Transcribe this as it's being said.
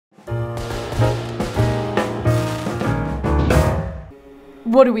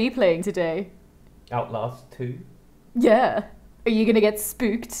What are we playing today? Outlast 2. Yeah. Are you gonna get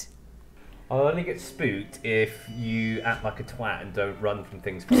spooked? I'll only get spooked if you act like a twat and don't run from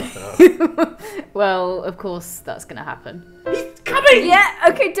things fast enough. Well, of course that's gonna happen. He's coming! Yeah,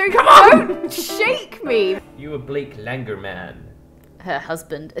 okay, don't shake me! You a Blake Langerman. Her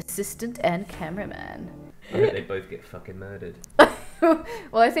husband, assistant, and cameraman. I hope they both get fucking murdered. Well,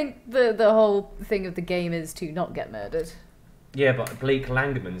 I think the whole thing of the game is to not get murdered. Yeah, but Blake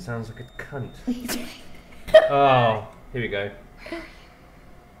Langerman sounds like a cunt. Oh, here we go.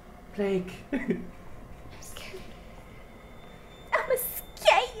 Blake. I'm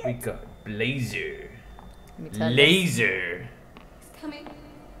scared. We got Blazer. Let me turn Laser. He's coming.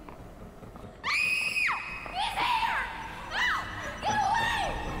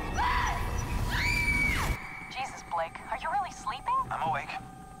 Jesus, Blake, are you really sleeping? I'm awake.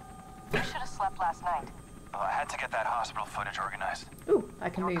 You should have slept last night. I had to get that hospital footage organized. Ooh, I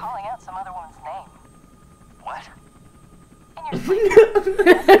can You were move. calling out some other woman's name. What? In your sleep.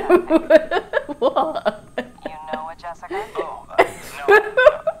 What? You know a Jessica? Oh, no.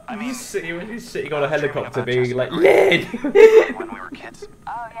 I mean, He's sitting on a helicopter dreaming being about like, Jessica Lid! when we were kids.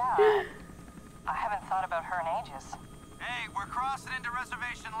 Oh, yeah. I haven't thought about her in ages. Hey, we're crossing into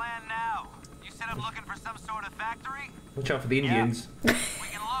reservation land now. You said I'm looking for some sort of factory? Watch out for the Indians. We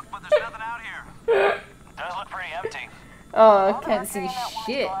can look, but there's nothing out here. Does look pretty empty. Oh, I All can't the see mercury in that woman's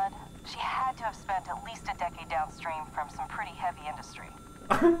shit. blood, she had to have spent at least a decade downstream from some pretty heavy industry.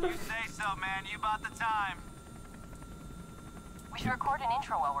 You say so, man. You bought the time. We should record an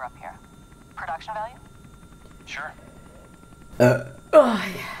intro while we're up here. Production value? Sure. Oh,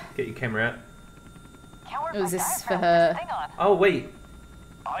 yeah. Get your camera out. Can't work Oh, is my this diaphragm for with her? this thing on. Oh, wait.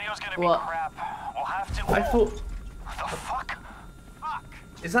 Audio's gonna What? be crap. We'll have to. I thought... The fuck? Fuck.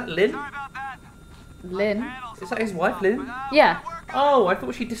 Is that Lynn? Sorry about that. Lynn? Is that his wife, Lynn? Yeah. Oh, I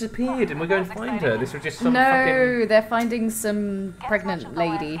thought she disappeared and we're going to find her. This was just some No, fucking... they're finding some Get as much pregnant of the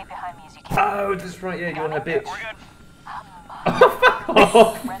lady. landscape behind me as you can. Oh, that's right, yeah, you're her bitch. We're good. Oh, fuck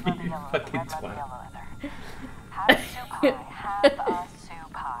off, Red leather, you yellow leather, fucking red leather, twat. yellow leather. Have a soup pie. Have a soup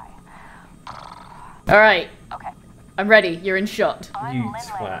pie. Alright, Okay. I'm ready. You're in shot. I'm You Lynn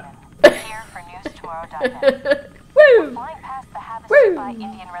twat. Langerman, here for newstomorrow.net. Woo! Flying past the Have a Woo! Soup Pie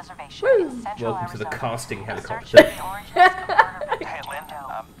Indian Reservation Woo! in central Welcome to the Arizona. casting In helicopter. search of the origins of murder victim Hey, Lynn.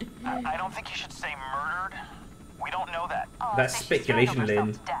 Joe. I don't think you should say murdered. We don't know that. Oh, That's say she speculation, strangled herself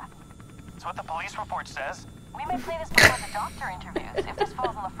Lynn. to death. It's what the police report says. We may play this before the doctor interviews. If this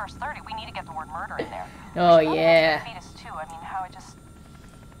falls on the first 30, we need to get the word murder in there. Oh, We should probably yeah. mention the fetus too. I mean, how it just...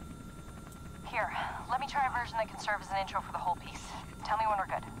 Here, let me try a version that can serve as an intro for the whole piece. Tell me when we're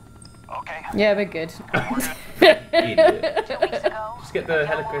good. Okay. Yeah, we're good. Idiot. 2 weeks ago, Just get the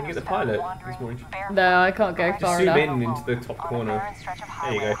helicopter, get the pilot. He's more interesting. No, I can't go Just far zoom enough. in into the top corner.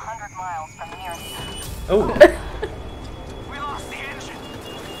 There you go. 100 miles from the nearest... Oh, We lost the engine.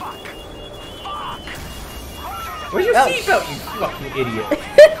 Fuck. Fuck. where's your Oh, seatbelt, you fucking idiot?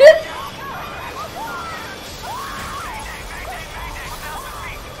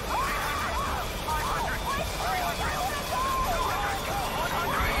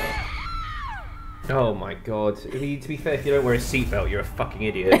 Oh my god. I mean, to be fair, if you don't wear a seatbelt, you're a fucking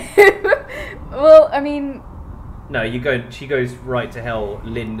idiot. Well, I mean... No, she goes right to hell,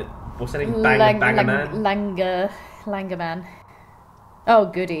 Lynn. What's her name? Bangerman? Langerman. Oh,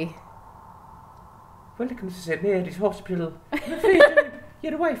 goody. Welcome to St. Mary's Hospital.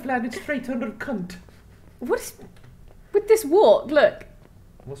 Your wife landed straight under cunt. What is... with this walk? Look.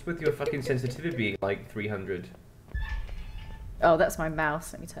 What's with your fucking sensitivity being like 300? Oh, that's my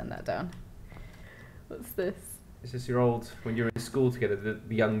mouse. Let me turn that down. What's this? This is your old, when you were in school together,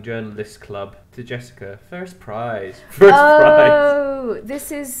 the Young Journalists Club. To Jessica, first prize. First prize. Oh,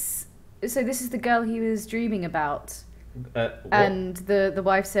 this is... So this is the girl he was dreaming about. What? And the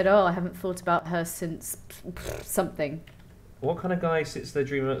wife said, oh, I haven't thought about her since something. What kind of guy sits there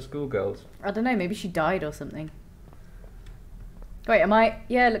dreaming about schoolgirls? I don't know, maybe she died or something. Wait, am I...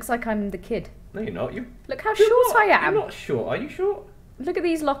 Yeah, it looks like I'm the kid. No, you're not. Look how You're short not. I am. You're not short. Are you short? Look at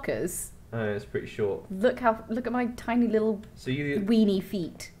these lockers. Oh, it's pretty short. Look at my tiny little So you... weeny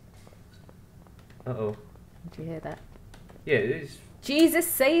feet. Uh-oh. Did you hear that? Yeah, it is. Jesus,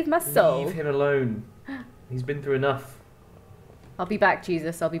 save my soul. Leave him alone. He's been through enough. I'll be back,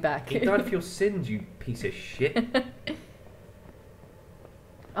 Jesus. I'll be back. He died for your sins, you piece of shit.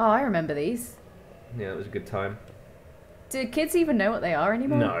 Oh, I remember these. Yeah, it was a good time. Do kids even know what they are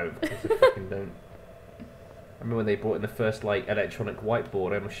anymore? No, of course I fucking don't. I remember when they brought in the first, like, electronic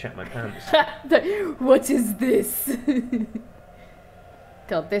whiteboard, I almost shat my pants. What is this?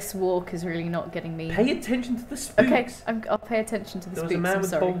 God, this walk is really not getting me. Pay attention to the spooks. Okay, I'll pay attention to the There was spooks. a man I'm with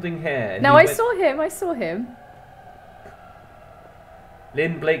sorry. balding hair. and No, he I went, saw him. I saw him.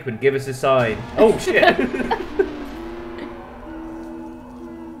 Lynn Blakeman, give us a sign. Oh shit!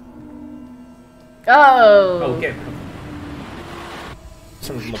 Oh. Oh, get him.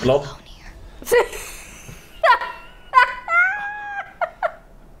 Someone's on the blob.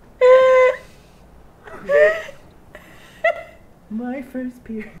 My first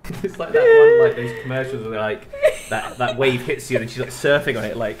period. It's like that one, like those commercials where like that wave hits you and she's like surfing on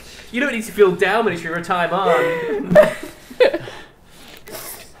it. Like, you don't need to feel down when it's your retirement.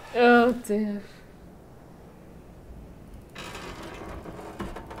 Oh dear.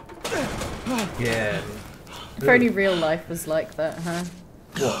 Yeah. If only real life was like that, huh?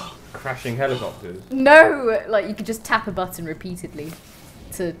 What? Crashing helicopters? No! Like, you could just tap a button repeatedly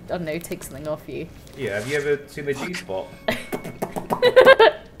to, I don't know, take something off you. Yeah, have you ever seen the G-spot?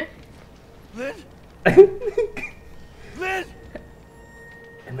 Lynn? Lynn?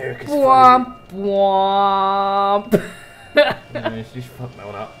 America's Womp womp! Yeah, she just fucked that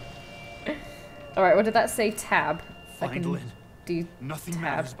one up. Alright, what did that say? Tab. I Find can Lynn. do Nothing tab.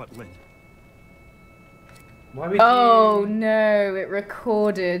 matters but Lynn. Why would Oh you... no, it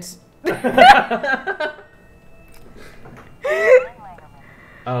recorded.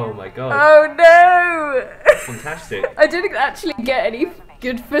 Oh my god. Oh no! Fantastic. I didn't actually get any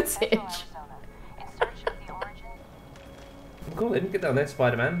good footage. In search of the origin. Go on, get down there,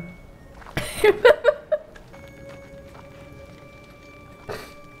 Spider-Man.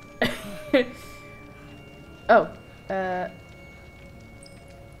 Oh,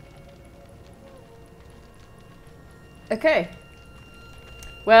 okay.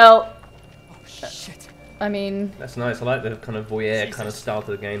 Well, Oh shit. I mean, That's nice. I like the kind of voyeur kind of Jesus. style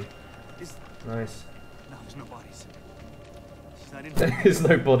to the game. Is... Nice. No, there's no bodies. She's not in. There's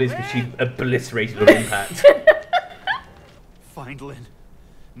no bodies because she obliterated on impact. Find Lynn.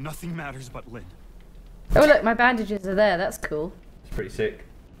 Nothing matters but Lynn. oh look, my bandages are there. That's cool. It's pretty sick.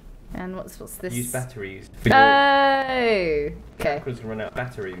 And what's this? Use batteries. Oh, okay. Because run out of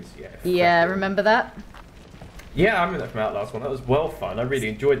batteries. Yeah. Yeah, fuck. remember that? Yeah, I remember that from Outlast one. That was well fun. I really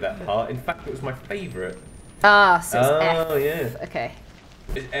enjoyed that part. In fact, it was my favourite. Ah, so it's F. Oh yeah. Okay.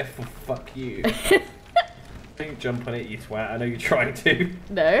 It's F for fuck you. Don't jump on it, you twat. I know you're trying to.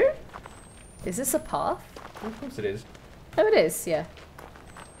 No? Is this a path? Of course it is. Oh, it is. Yeah.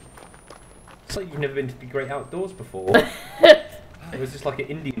 It's like you've never been to the great outdoors before. It was just like an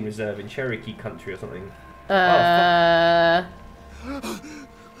Indian reserve in Cherokee country or something. Uh.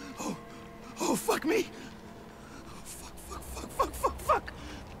 Oh fuck me. Fuck.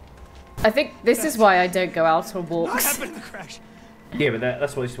 I think this is why I don't go out on What walks. happened in the crash? Yeah, but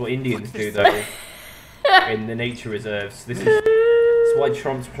that's what Indians do though. In the nature reserves. This is that's why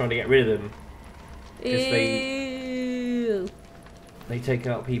Trump's trying to get rid of them. Ew. They take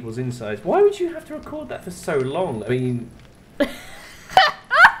out people's insides. Why would you have to record that for so long? I mean, That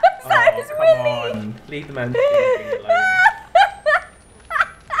is come Willy. on, leave the man alone.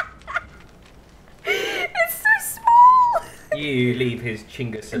 It's so small. You leave his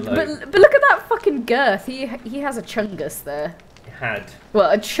chingus alone. But look at that fucking girth. He has a chungus there. Had.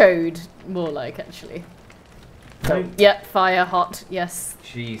 Well, a chode, more like actually. Oh, Don't- yep, fire hot. Yes.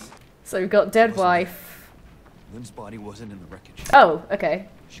 Jeez. So we've got dead wife. Lynn's body wasn't in the wreckage. Oh, okay.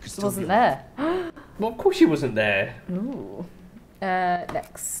 She could It still wasn't be alive. there. Well, of course she wasn't there. Ooh.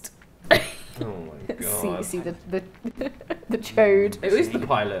 Next. Oh my god. see the the chode. Who is the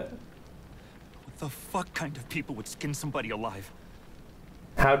pilot? What the fuck kind of people would skin somebody alive?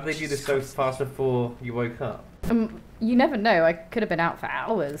 How did they do this so fast before you woke up? You never know. I could have been out for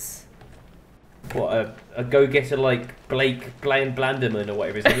hours. What, a go-getter like Blake Blanderman or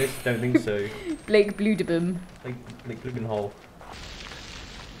whatever his name is? Don't think so. Blake Bludebum. Blake Blumenhole.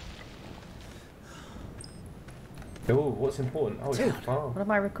 Oh, what's important? Oh, it's the farm. What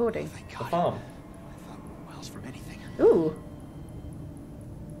am I recording? Thank The God. farm. I thought miles from anything. Ooh.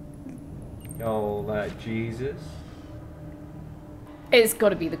 Oh, that Jesus. It's got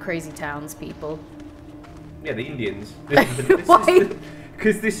to be the crazy townspeople. Yeah, the Indians. Why?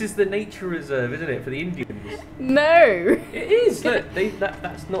 Because this is the nature reserve, isn't it, for the Indians? No. It is. Look,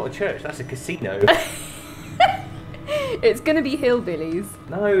 that's not a church. That's a casino. It's gonna be hillbillies.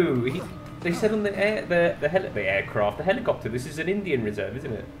 No, they said on the aircraft, the helicopter. This is an Indian reserve,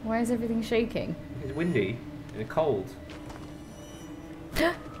 isn't it? Why is everything shaking? It's windy and cold.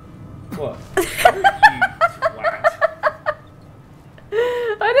 What? You twat.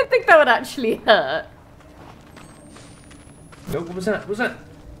 I don't think that would actually hurt. No, what was that? What was that?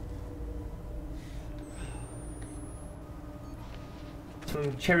 Someone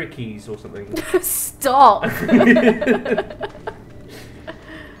Cherokees or something. Stop!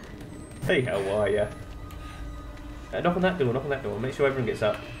 Hey, how are ya? Knock on that door, knock on that door. Make sure everyone gets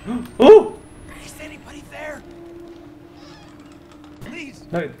up. Oh! Is anybody there? Please.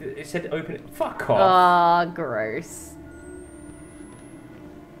 No, it said open it. Fuck off. Ah, gross.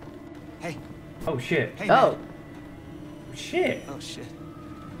 Hey. Oh shit. Hey. Oh. Man. Shit. Oh shit.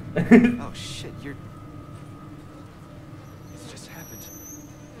 Oh shit. You're. This just happened.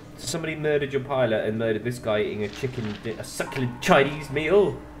 Somebody murdered your pilot and murdered this guy eating a succulent Chinese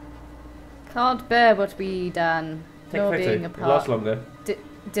meal. Can't bear what we done. Take Nor a photo. being It apart. lasts longer.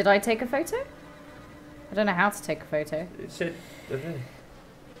 Did I take a photo? I don't know how to take a photo. It said.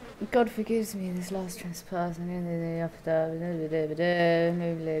 God forgives me this last trespass. I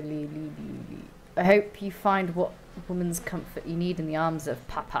hope you find what woman's comfort you need in the arms of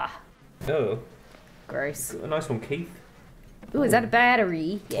Papa. Oh. Gross. A nice one, Keith. Ooh, is that a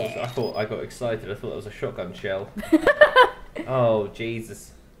battery? I Yeah. thought I got excited. I thought that was a shotgun shell. Oh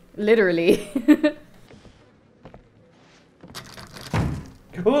Jesus! Literally.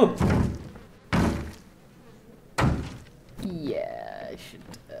 Oh! Yeah, I should.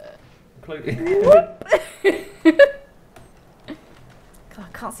 God, God, I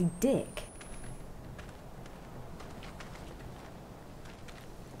can't see dick.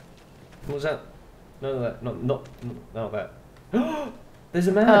 what was that? None of that. Not that. There's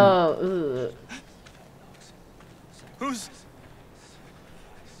a man. Oh, ugh. Who's?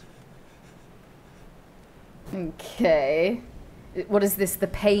 Okay. What is this? The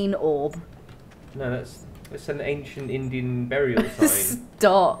pain orb? No, that's an ancient Indian burial sign.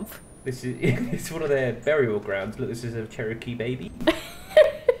 Stop. This is it's one of their burial grounds. Look, this is a Cherokee baby.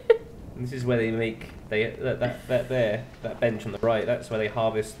 And this is where they make that bench on the right. That's where they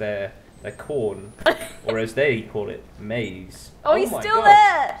harvest their corn, or as they call it, maize. Oh, he's my still God.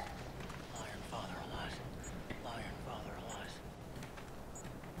 there. Lion father alive. Lion father alive.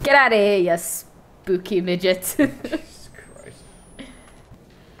 Get out of here, you spooky midget. Jesus Christ!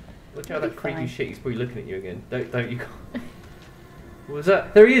 Look how You'll that be creepy fine. shit. He's probably looking at you again. Don't you? What was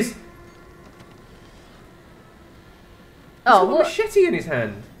that? There he is. He's Oh, got a what? machete in his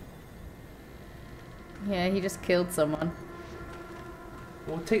hand. Yeah, he just killed someone.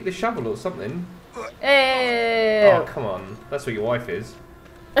 Well, take the shovel or something. Ew. Oh, come on. That's what your wife is.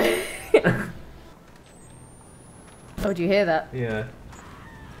 Oh, do you hear that? Yeah.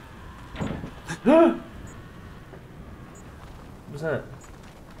 What was that?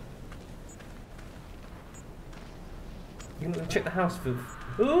 You can check the house for.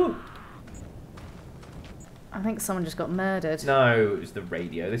 Ooh! I think someone just got murdered. No, it was the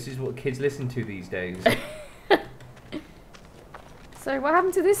radio. This is what kids listen to these days. So what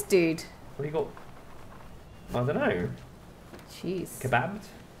happened to this dude? What he got? I don't know. Jeez. Kebabbed?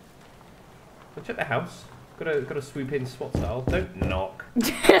 Well, check the house. Gotta swoop in SWAT style. Don't knock.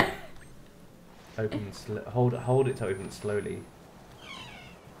 Open. Hold it to open slowly.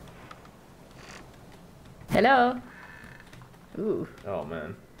 Hello. Ooh. Oh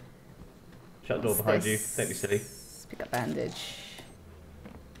man. Shut the door What's behind this? you. Don't be silly. Pick up bandage.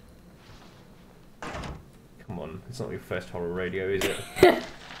 Come on, it's not your first horror radio, is it?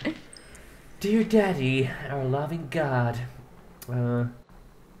 Dear Daddy, our loving God.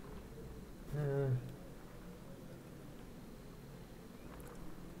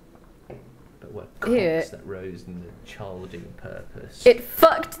 But what Ew. cocks that rose in the childing purpose. It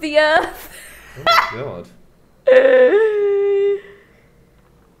fucked the earth. Oh my God.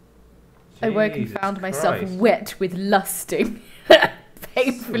 I woke and Jesus found myself Christ. wet with lusting.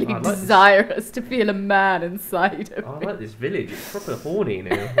 Painfully I like this. desirous to feel a man inside of I me. like this village. It's proper horny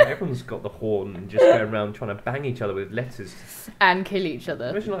now. Everyone's got the horn and just going around trying to bang each other with letters. And kill each other.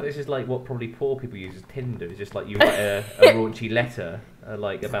 Imagine like this is like what probably poor people use as Tinder. It's just like you write a raunchy letter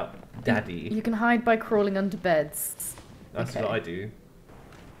like about daddy. You can hide by crawling under beds. That's okay. what I do.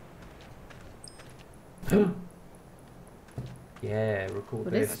 Yeah, record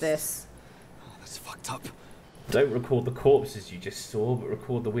What this. is this? Oh, that's fucked up. Don't record the corpses you just saw, but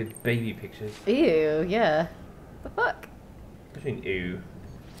record the weird baby pictures. Ew, yeah. The fuck? What do you mean, ew?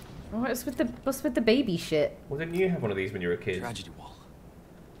 What's with the baby shit? Well, didn't you have one of these when you were a kid? Tragedy wall.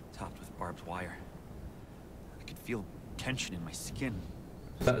 Topped with barbed wire. I could feel tension in my skin.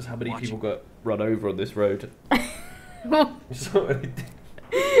 That's how many Watch. people got run over on this road.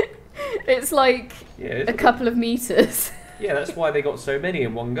 It's like Yeah, it's a couple of meters. Yeah, that's why they got so many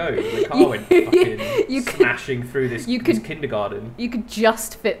in one go. The car went fucking You could- smashing through this kindergarten. You could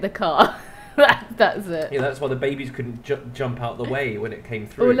just fit the car. That's it. Yeah, that's why the babies couldn't jump out the way when it came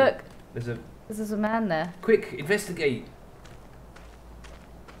through. Oh look, There's there's a man there. quick investigate.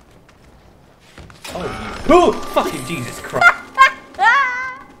 Oh, you. Oh, fucking Jesus Christ.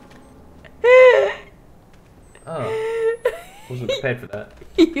 Oh. Wasn't prepared for that.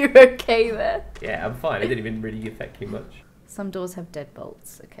 You're okay there? Yeah, I'm fine. It didn't even really affect me much. Some doors have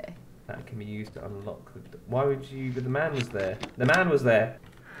deadbolts, okay. That can be used to unlock the... Why would you... But the man was there. The man was there.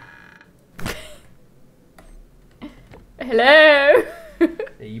 Hello? Yeah,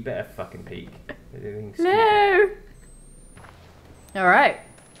 you better fucking peek. Hello? Alright.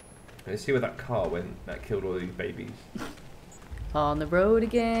 Let's see where that car went that killed all these babies. On the road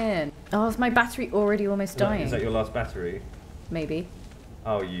again. Oh, is my battery already almost dying? Is that your last battery? Maybe.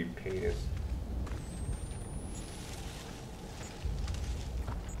 Oh, you penis.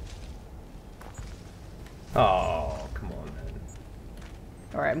 Oh, come on, man.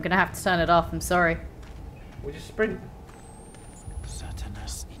 Alright, I'm gonna have to turn it off, I'm sorry. We'll just sprint.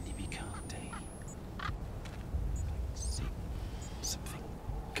 Satanas indibicate. See something.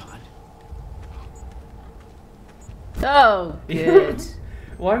 God. Oh, good.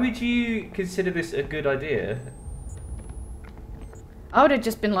 Why would you consider this a good idea? I would have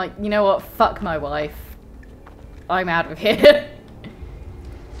just been like, you know what, fuck my wife. I'm out of here.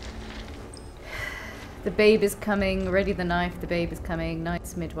 The babe is coming, ready the knife, the babe is coming,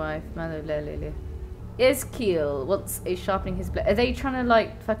 knight's midwife, Is Keel wants a sharpening his blade. Are they trying to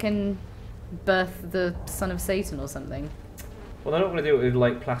like fucking birth the son of Satan or something? Well, they're not going to do it with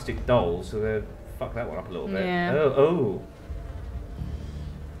like plastic dolls, so they'll fuck that one up a little bit. Yeah. Oh,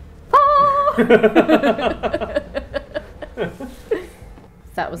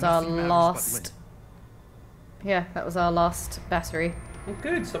 That was our Nothing matters but last. Yeah, that was our last battery. Well,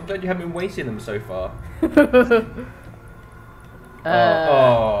 good. So I'm glad you haven't been wasting them so far.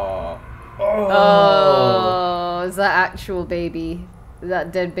 Oh, is that actual baby?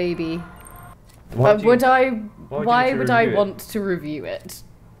 That dead baby? Why would I want to review it?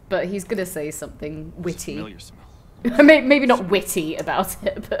 But he's gonna say something witty. Familiar smell. Maybe not witty about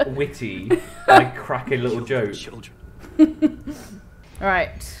it, but Witty, like cracking little joke. Children.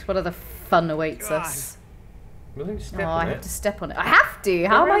 Alright, what other fun awaits us? Well, then just step Oh, on I it. have to step on it. I have to!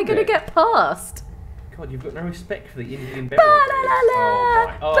 How am I around gonna it. get past? God, you've got no respect for the Indian Ba burial la grounds. la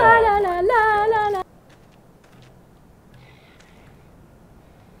la, Oh ba my. la la la la la.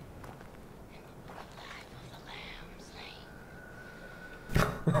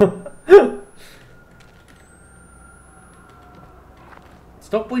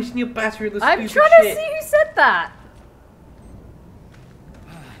 Stop wasting your battery on the I'm stupid trying to shit. see who said that!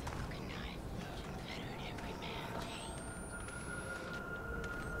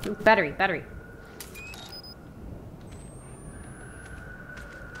 Ooh, battery, battery.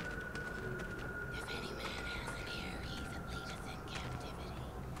 If any man has an ear, he that leadeth in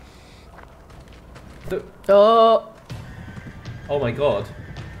captivity. Oh! Oh my god.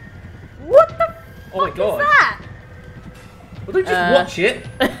 What the Oh my fuck god. is that? Well, don't just watch it.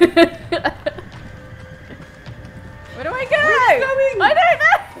 Where do I go? Where are you going? I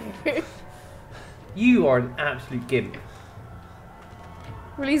don't know! You are an absolute gimp.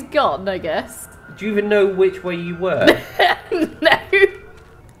 Well, he's gone, I guess. Do you even know which way you were? No!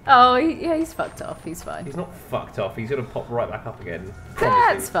 Oh, yeah, he's fucked off. He's fine. He's not fucked off. He's gonna pop right back up again. That's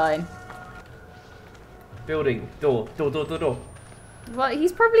Promise you. fine. Building. Door. Door. Well,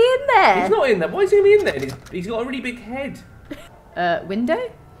 he's probably in there. He's not in there. Why is he gonna be in there? And he's got a really big head.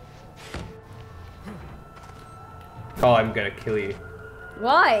 Window? Oh, I'm gonna kill you.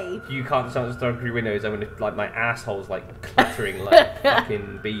 Why? If you can't start through windows, I'm gonna, like, my asshole's, like, clattering like a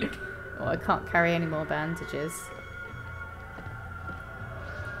fucking beak. Oh, I can't carry any more bandages.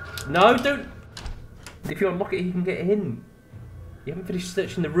 No, don't. If you unlock it, he can get in. You haven't finished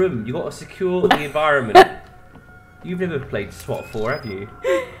searching the room. You gotta secure the environment. You've never played SWAT 4, have you?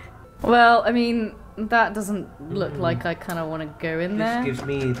 Well, I mean, that doesn't look like I kind of want to go in This there. gives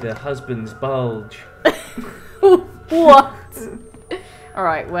me the husband's bulge. What?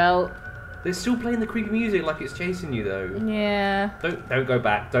 Alright, well, They're still playing the creepy music like it's chasing you, though. yeah. Don't go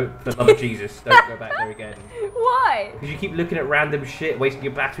back. Don't, for the love of Jesus, don't go back there again. Why? Because you keep looking at random shit, wasting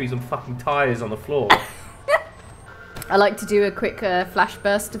your batteries on fucking tyres on the floor. I like to do a quick flash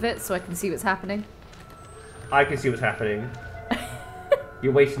burst of it so I can see what's happening. I can see what's happening.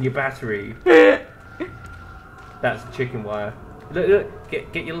 You're wasting your battery. That's the chicken wire. Look,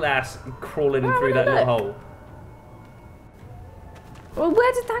 get your ass crawling Where through would that I little look? hole. Well,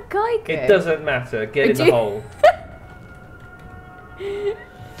 where did that guy go? It doesn't matter. Get in Do the you- hole.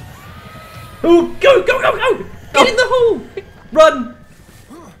 Oh, go! Get in the hole! Run!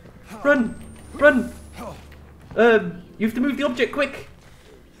 You have to move the object quick.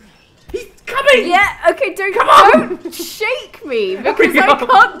 coming! Yeah, okay, don't shake me, because I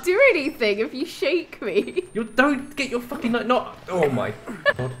can't do anything if you shake me. You don't get your fucking, like, not... Oh my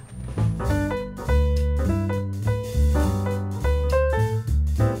god.